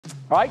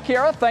All right,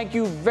 Kiara, thank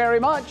you very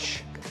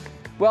much.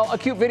 Well, a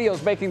cute video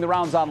is making the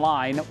rounds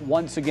online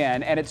once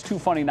again, and it's too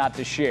funny not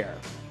to share.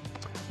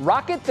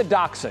 Rocket the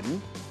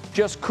Dachshund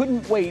just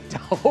couldn't wait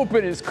to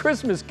open his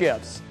Christmas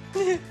gifts.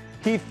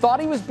 He thought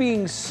he was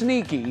being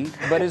sneaky,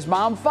 but his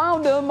mom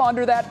found him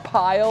under that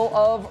pile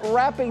of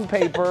wrapping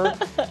paper.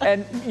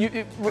 And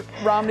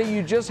Romney,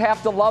 you just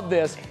have to love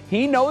this.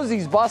 He knows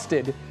he's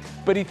busted,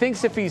 but he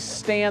thinks if he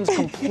stands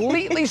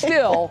completely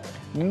still,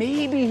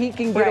 maybe he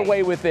can get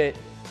away with it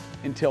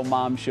until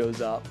mom shows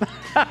up.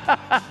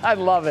 I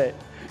love it.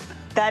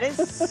 That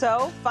is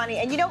so funny.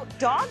 And you know,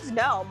 dogs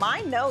know.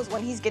 Mine knows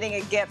when he's getting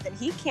a gift and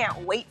he can't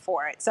wait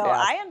for it. So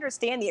I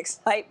understand the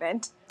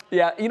excitement.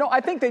 Yeah, you know,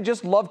 I think they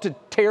just love to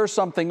tear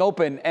something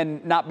open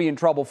and not be in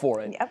trouble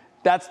for it. Yep.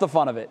 That's the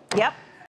fun of it. Yep.